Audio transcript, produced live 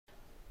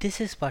This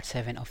is part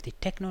 7 of the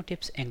Techno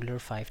Tips Angular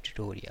 5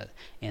 tutorial.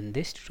 In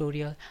this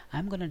tutorial,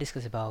 I'm going to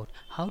discuss about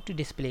how to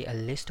display a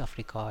list of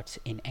records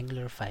in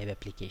Angular 5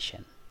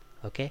 application.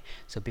 Okay,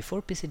 so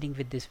before proceeding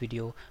with this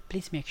video,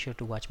 please make sure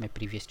to watch my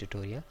previous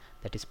tutorial,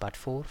 that is part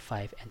 4,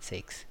 5 and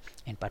 6.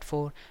 In part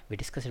 4, we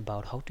discussed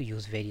about how to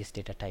use various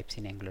data types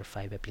in Angular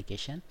 5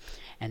 application,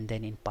 and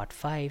then in part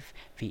 5,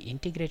 we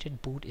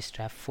integrated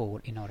bootstrap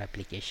 4 in our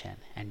application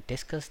and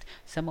discussed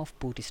some of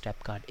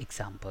bootstrap card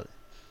example.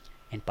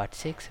 In part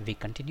 6, we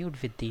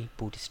continued with the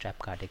bootstrap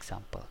card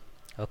example.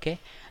 Okay,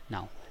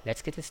 now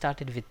let's get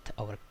started with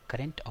our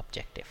current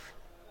objective.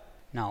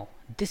 Now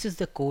this is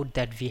the code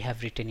that we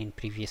have written in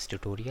previous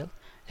tutorial.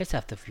 Let's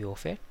have the view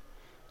of it.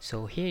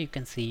 So here you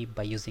can see,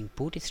 by using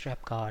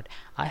bootstrap card,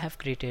 I have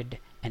created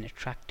an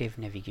attractive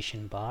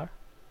navigation bar.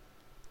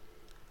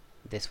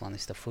 This one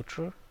is the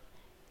footer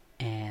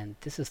and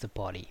this is the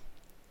body.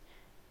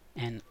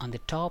 And on the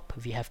top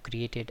we have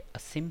created a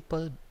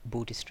simple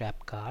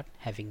bootstrap card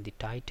having the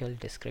title,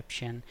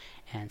 description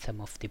and some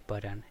of the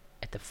button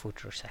at the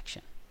footer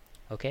section.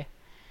 Okay,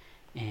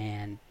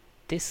 and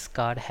this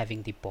card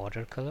having the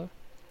border color,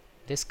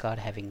 this card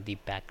having the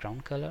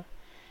background color,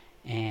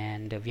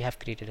 and we have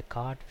created a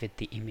card with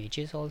the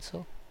images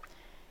also.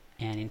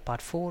 And in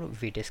part 4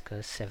 we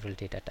discussed several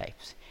data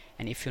types,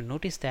 and if you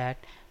notice that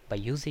by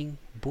using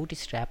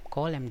bootstrap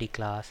call MD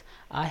class,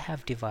 I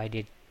have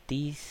divided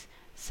these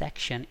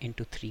section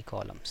into 3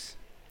 columns.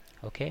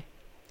 Okay,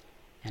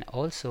 and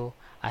also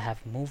I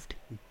have moved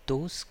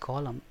those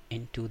column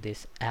into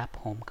this app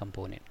home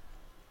component.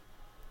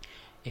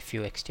 If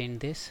you extend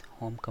this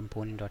home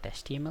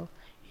component.html,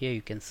 here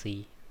you can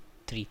see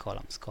 3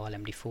 columns: call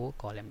md4,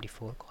 call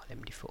md4, call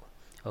md4.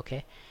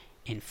 Okay,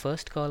 in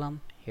first column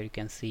here you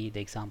can see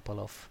the example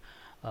of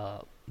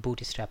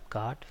bootstrap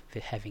card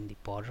with having the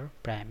border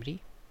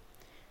primary,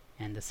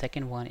 and the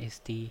second one is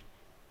the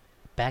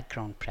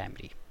background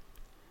primary.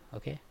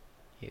 Okay,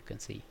 here you can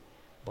see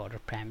border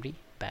primary,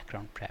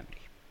 background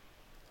primary.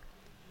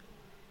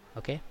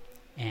 Okay,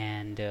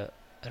 and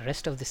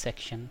rest of the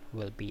section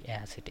will be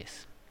as it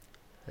is.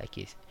 Like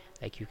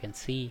you can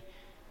see,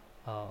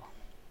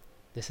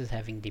 this is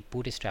having the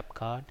bootstrap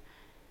card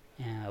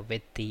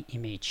with the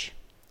image.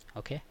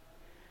 Okay,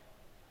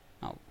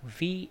 now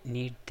we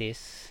need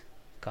this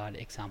card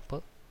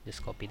example,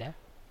 just copy that.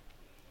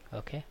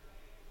 Okay,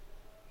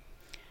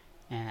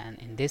 and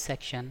in this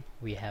section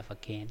we have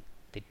again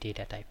the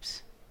data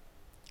types.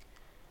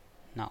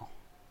 Now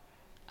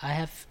I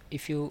have,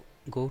 if you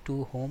go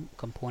to home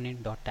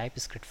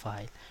component.typescript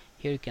file,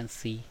 here you can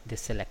see the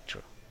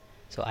selector.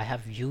 So I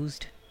have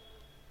used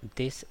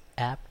this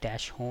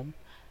app-home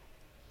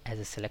as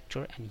a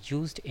selector and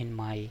used in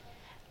my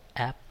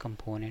app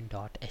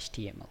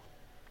component.html.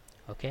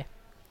 okay,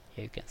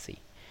 here you can see,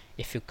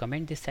 if you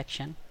comment this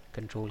section,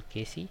 control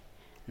KC,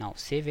 now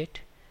save it,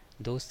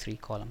 those 3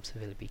 columns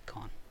will be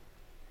gone.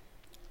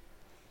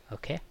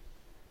 Okay,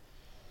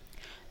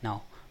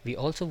 now we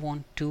also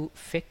want to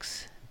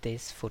fix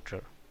this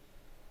footer.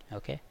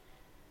 Okay,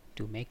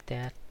 to make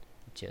that,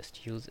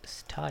 just use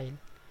style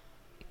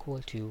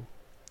equal to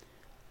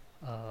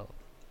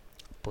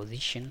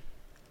position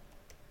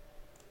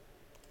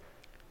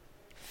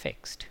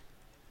fixed.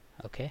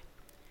 Okay,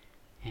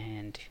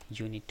 and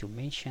you need to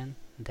mention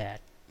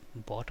that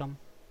bottom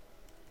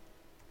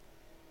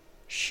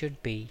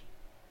should be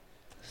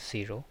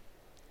 0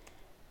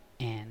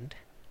 and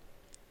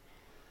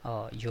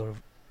your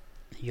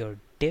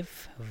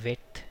div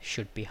width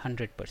should be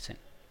 100%.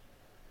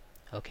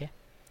 Okay,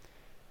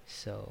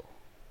 so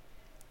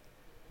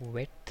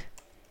width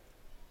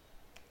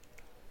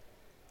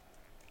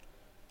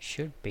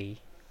should be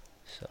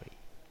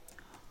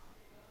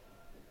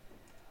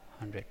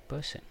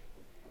 100%.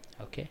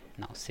 Okay,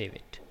 now save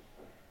it.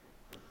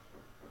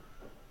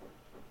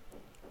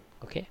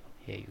 Okay,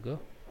 here you go.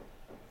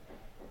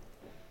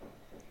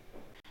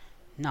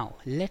 Now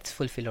let's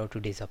fulfill our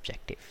today's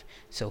objective.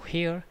 So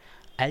here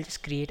I'll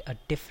just create a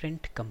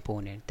different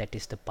component, that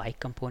is the bike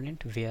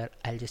component, where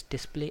I'll just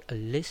display a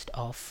list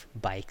of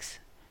bikes,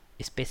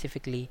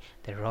 specifically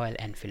the Royal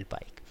Enfield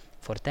bike.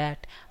 For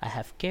that I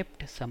have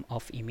kept some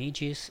of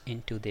images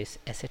into this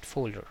asset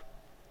folder.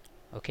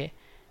 Okay,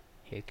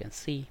 here you can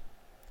see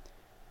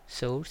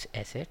source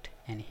asset,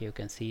 and here you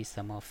can see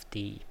some of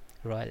the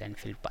Royal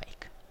Enfield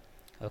bike.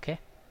 Okay,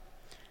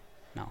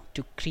 now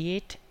to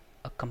create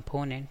a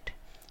component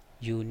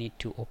you need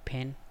to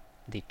open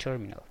the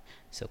terminal,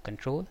 so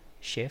Control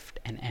Shift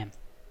and M.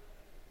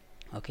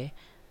 Okay,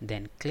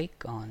 then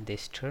click on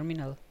this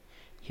terminal.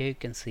 Here you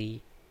can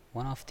see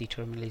one of the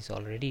terminal is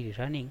already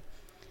running,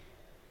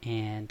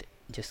 and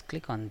just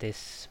click on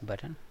this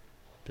button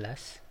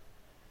plus,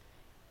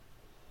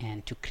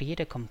 and to create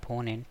a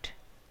component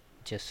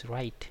just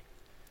write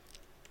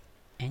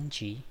ng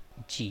g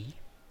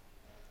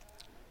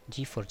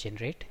for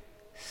generate,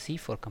 c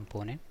for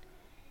component,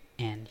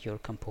 and your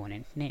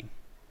component name,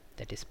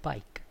 that is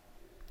bike.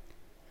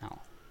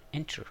 Now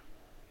enter.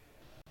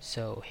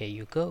 So here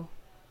you go,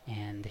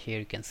 and here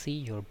you can see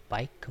your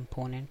bike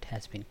component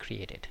has been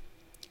created.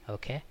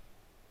 Okay,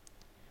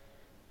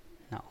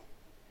 now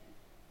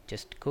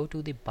just go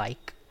to the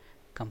bike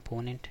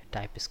component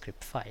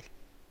typescript file.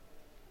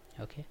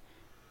 Okay,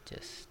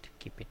 just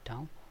keep it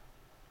down,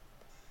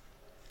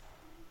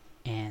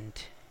 and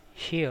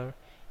here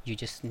you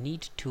just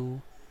need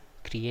to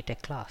create a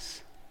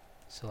class.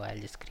 So I'll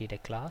just create a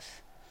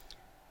class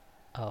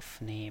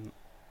of name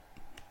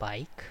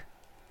bike,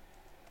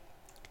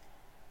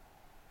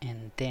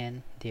 and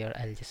then there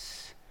I'll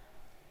just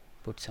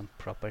put some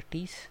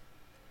properties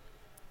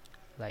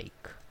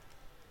like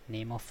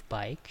name of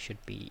bike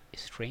should be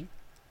string.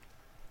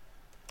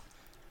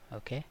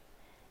 Okay,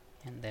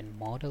 and then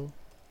model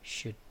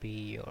should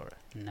be your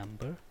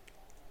number,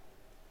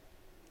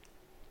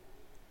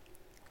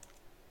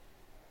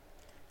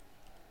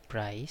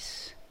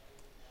 price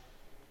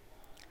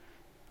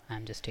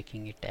I'm just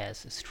taking it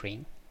as a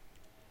string.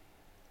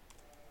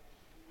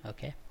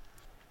 Okay,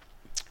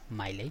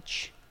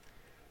 mileage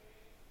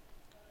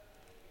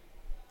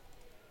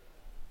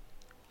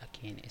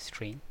again a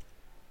string.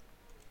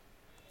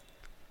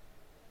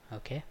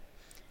 Okay,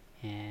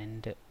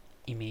 and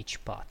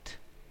image path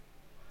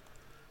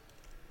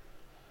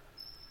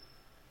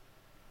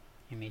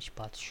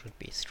should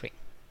be string.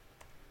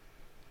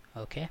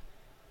 Okay,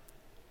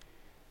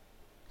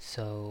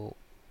 so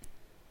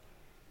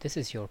this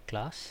is your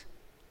class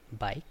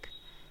bike,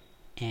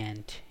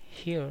 and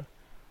here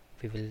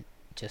we will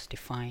just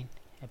define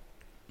a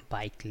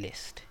bike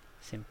list,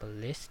 simple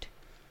list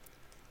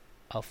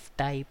of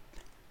type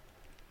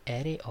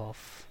array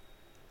of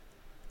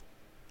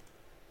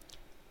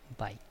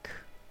bike.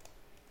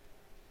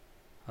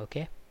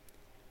 Okay,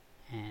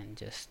 and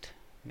just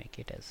make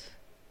it as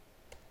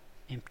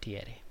empty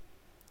array.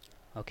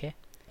 Okay,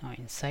 now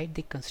inside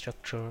the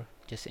constructor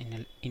just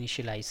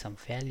initialize some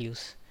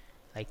values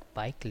like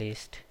bike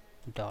list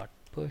dot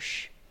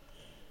push,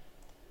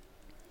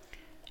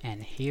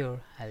 and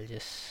here I'll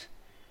just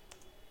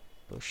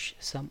push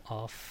some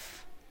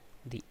of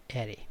the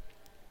array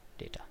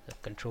data, the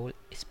control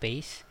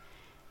space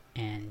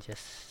and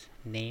just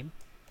name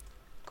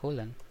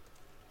colon,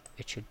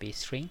 it should be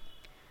string.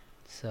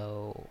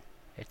 So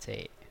let's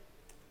say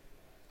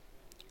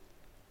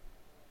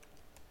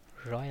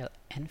Royal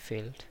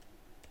Enfield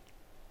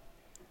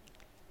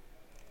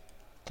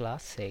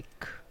Classic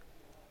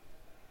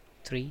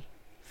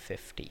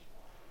 350.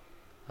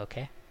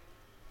 Okay,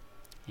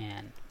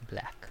 and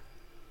black,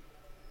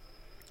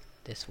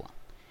 this one,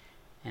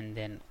 and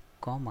then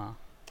comma,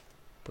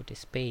 put a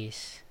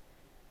space,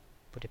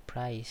 put a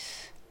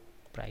price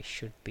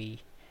should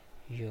be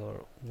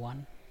your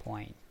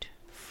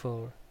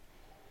 1.4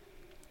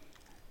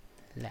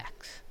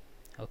 lakhs.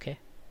 Okay,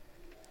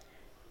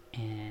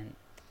 and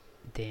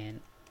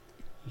then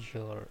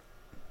your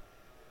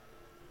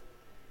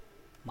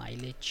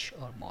mileage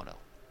or model,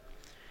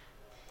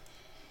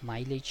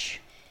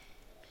 mileage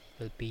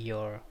will be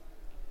your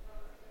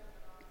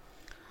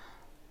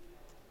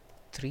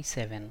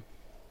 37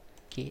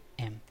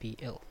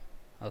 kmpl.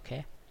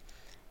 Okay,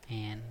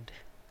 and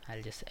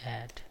I'll just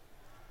add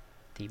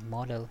the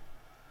model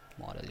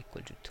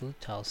equal to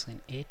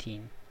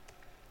 2018.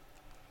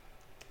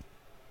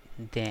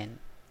 Then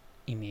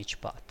image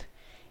path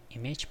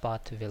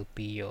will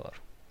be your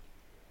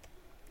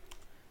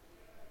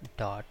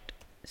dot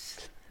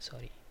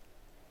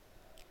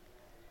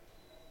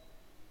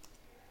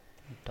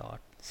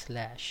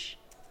slash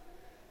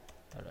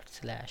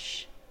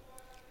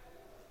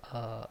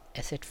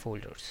asset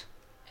folders,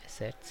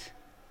 assets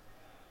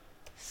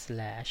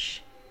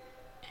slash,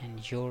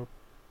 and your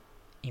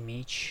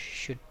image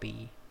should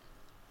be,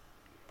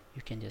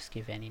 you can just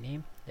give any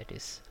name, that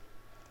is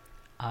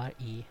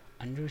re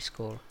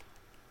underscore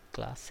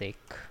classic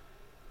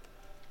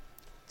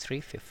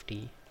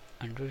 350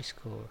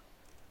 underscore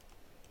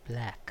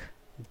black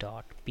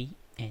dot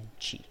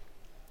png.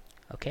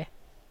 Okay,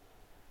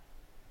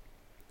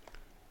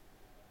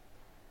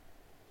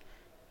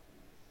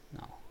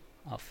 now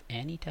of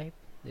any type,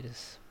 there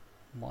is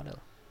model.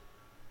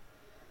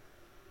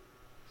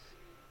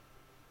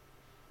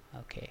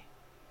 Okay,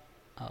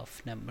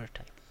 of number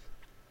type,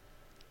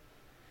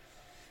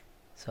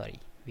 sorry,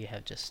 we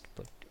have just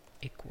put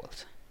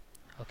equals.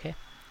 Okay,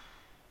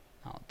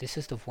 now this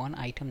is the one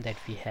item that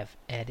we have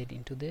added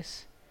into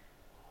this.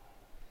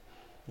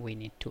 We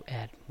need to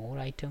add more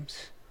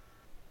items.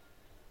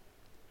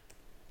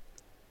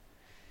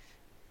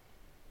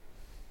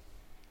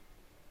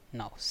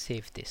 Now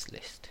save this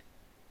list.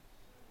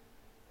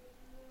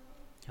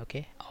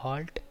 Okay,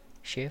 Alt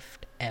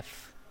Shift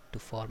F to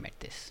format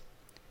this.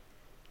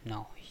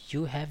 Now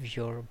you have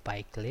your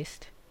bike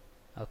list.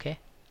 Okay,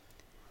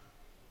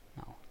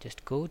 now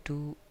just go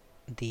to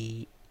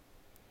the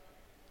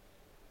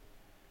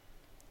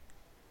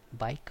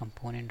bike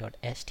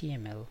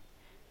component.html,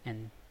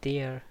 and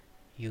there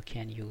you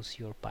can use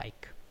your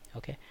bike.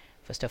 Okay,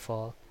 first of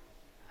all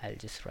I'll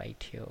just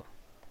write here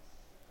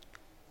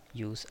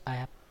use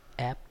app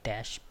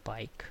dash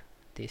bike,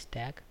 this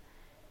tag,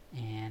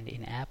 and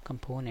in app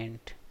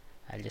component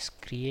I'll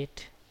just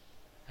create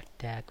a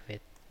tag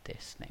with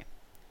this name.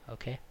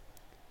 Okay,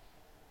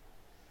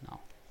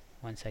 now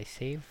once I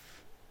save,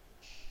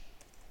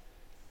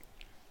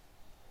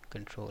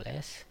 Control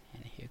S,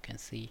 and here you can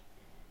see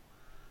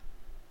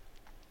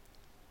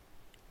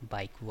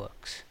bike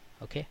works.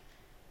 Okay,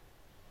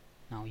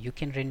 now you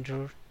can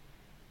render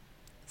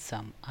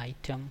some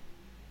item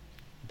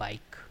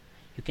bike.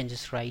 You can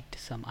just write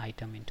some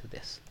item into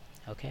this.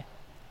 Okay,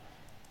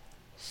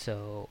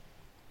 so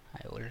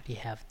I already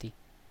have the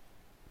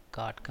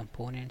card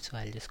component, so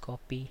I'll just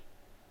copy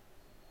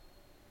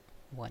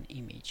one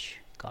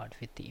image card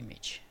with the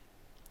image.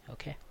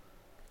 Okay,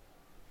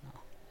 now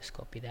just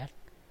copy that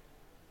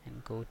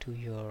and go to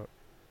your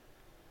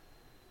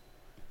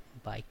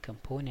bike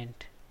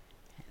component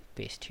and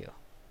paste here.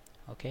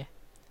 Okay,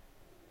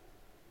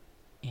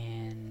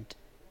 and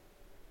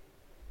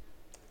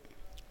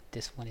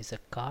this one is a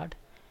card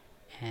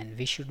and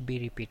we should be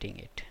repeating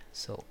it.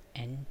 So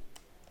n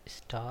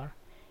star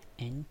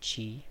ng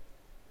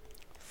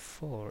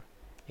for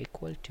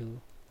equal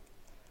to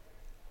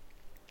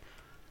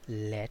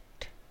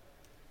let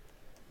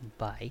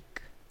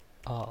bike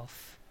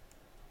of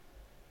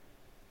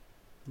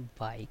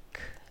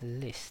bike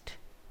list.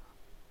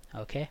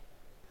 Okay,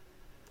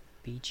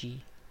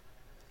 pg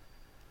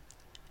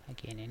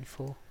again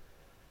info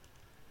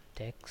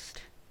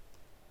text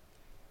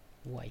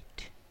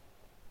white.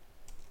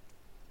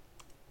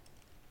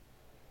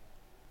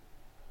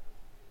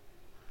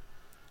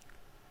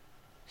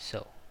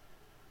 So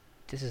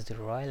this is the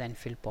Royal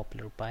Enfield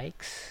popular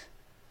bikes,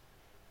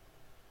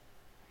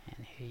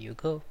 and here you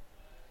go.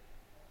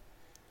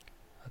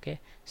 Okay,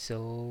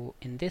 so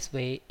in this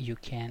way you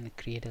can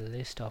create a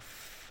list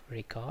of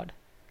record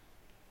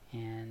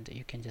and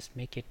you can just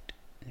make it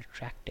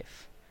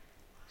attractive.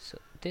 So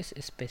this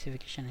is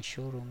specification and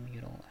showroom,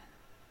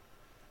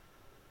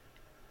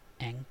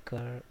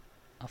 anchor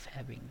of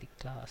having the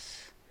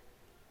class.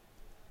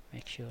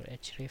 Make sure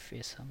href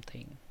is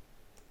something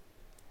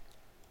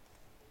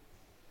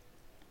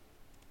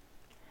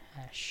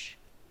hash,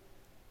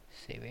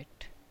 save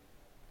it.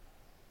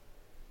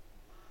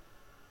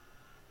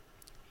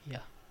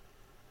 Yeah,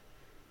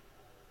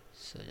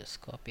 so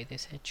just copy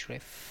this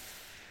href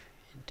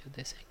into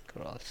this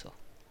anchor also.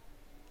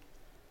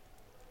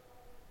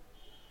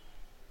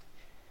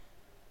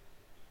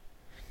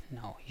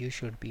 Now you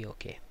should be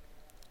okay.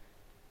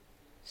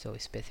 So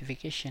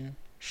specification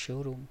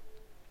showroom.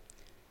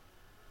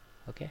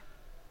 Okay,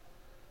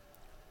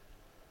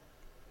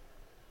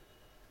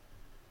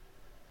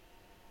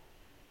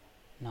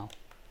 now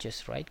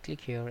just right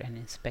click here and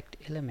inspect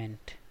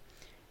element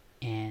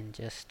and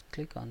just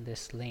click on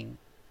this link,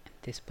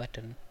 this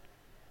button,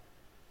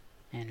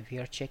 and we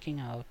are checking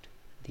out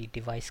the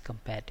device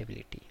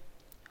compatibility.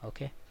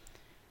 Okay,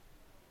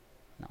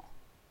 now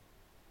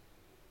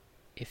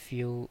if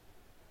you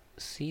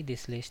see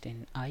this list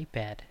in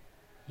iPad,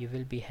 you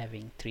will be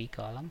having 3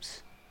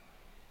 columns.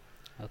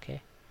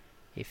 Okay,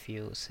 if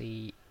you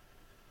see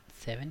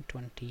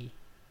 720,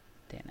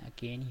 then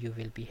again you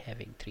will be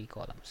having 3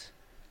 columns,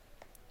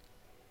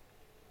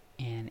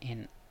 and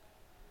in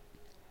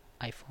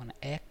iPhone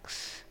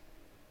X,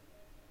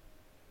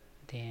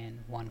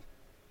 then one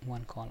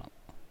column,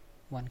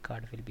 one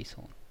card will be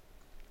shown.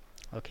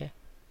 Okay,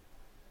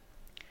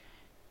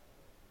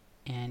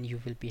 and you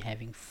will be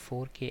having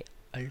 4K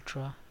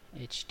Ultra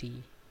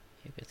HD.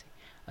 You can see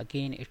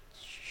again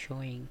it's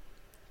showing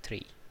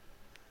 3.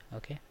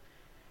 Okay,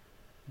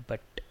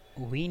 but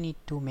we need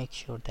to make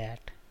sure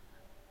that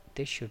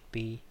this should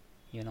be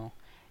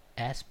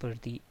as per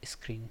the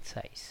screen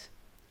size.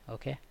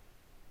 Okay,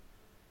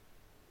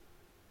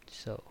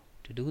 so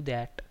to do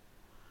that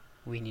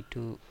we need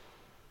to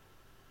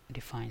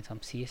define some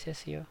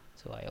CSS here.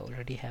 So I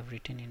already have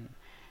written in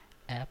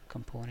app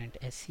component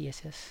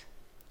SCSS.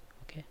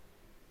 Okay,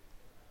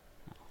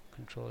 now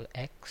control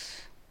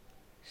X,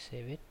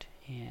 save it,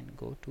 and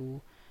go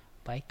to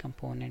bike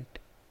component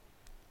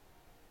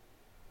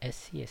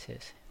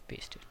SCSS,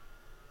 paste it,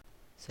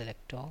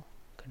 select all,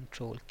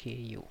 control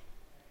KU.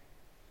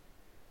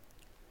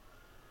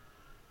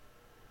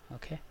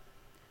 Okay,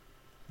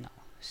 now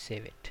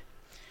save it.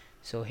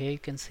 So here you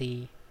can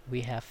see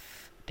we have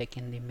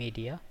taken the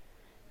media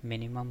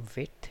minimum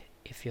width.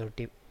 If your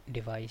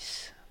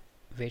device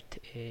width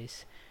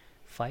is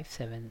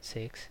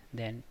 576,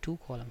 then 2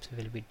 columns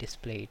will be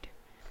displayed.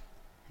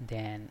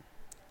 Then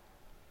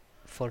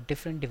for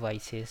different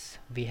devices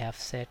we have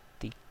set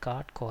the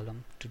card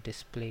column to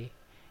display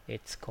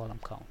its column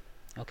count.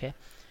 Okay,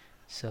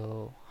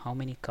 so how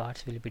many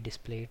cards will be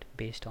displayed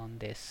based on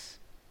this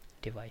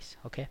device.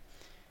 Okay,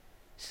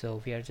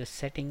 so we are just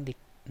setting the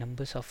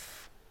numbers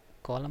of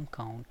column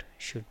count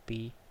should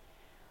be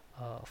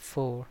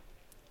 4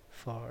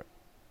 for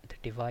the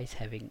device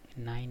having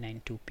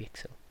 992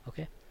 pixel.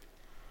 Okay,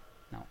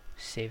 now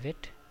save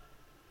it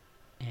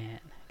and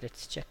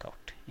let's check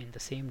out in the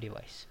same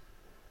device.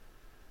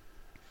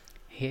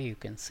 Here you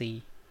can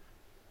see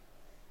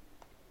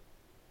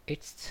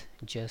it's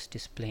just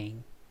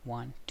displaying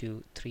 1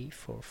 2 3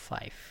 4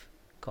 5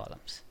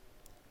 columns.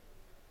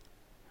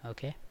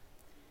 Okay,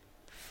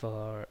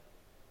 for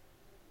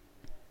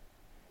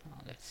now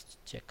let's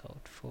check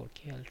out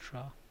 4K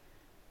Ultra.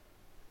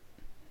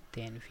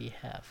 Then we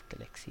have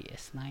Galaxy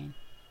S9,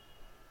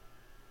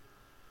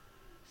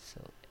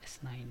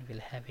 S9 will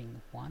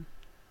having 1.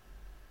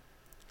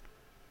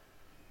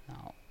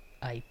 Now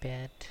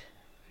iPad,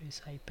 where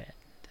is iPad?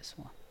 This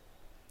one.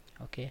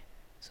 Okay,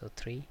 so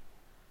 3,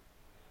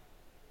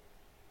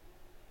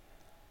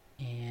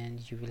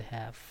 and you will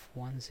have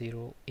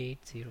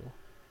 1080.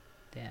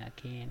 Then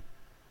again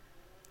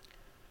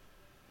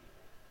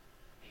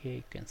here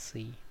you can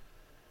see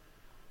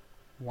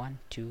 1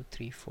 2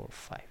 3 4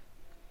 5.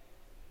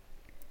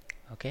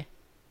 Okay,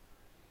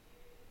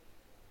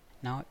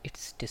 now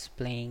it's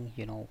displaying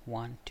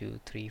 1 2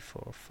 3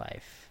 4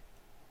 5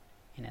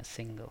 in a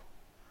single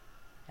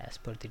as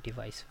per the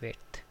device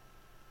width.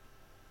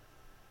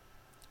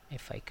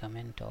 If I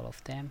comment all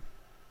of them,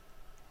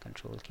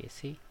 Control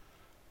KC,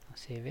 now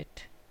save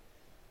it.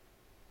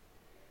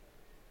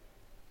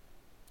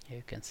 Here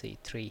you can see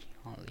 3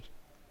 only.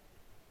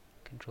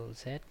 Control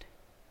Z,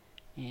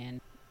 and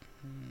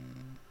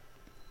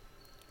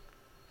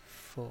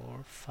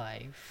 4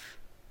 5.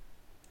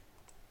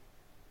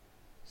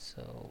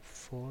 So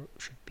 4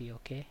 should be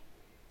okay,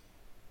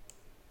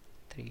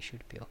 3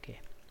 should be okay.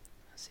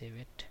 Save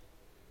it.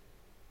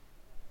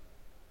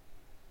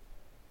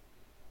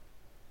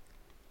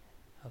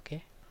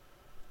 Okay,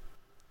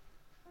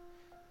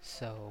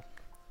 so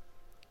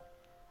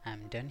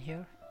I'm done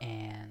here,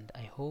 and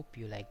I hope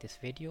you like this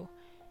video.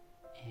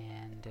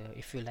 And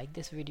if you like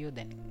this video,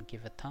 then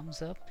give a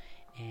thumbs up,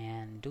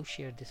 and do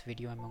share this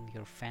video among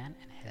your fan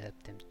and help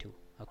them too.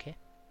 Okay,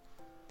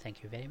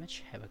 thank you very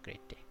much. Have a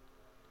great day.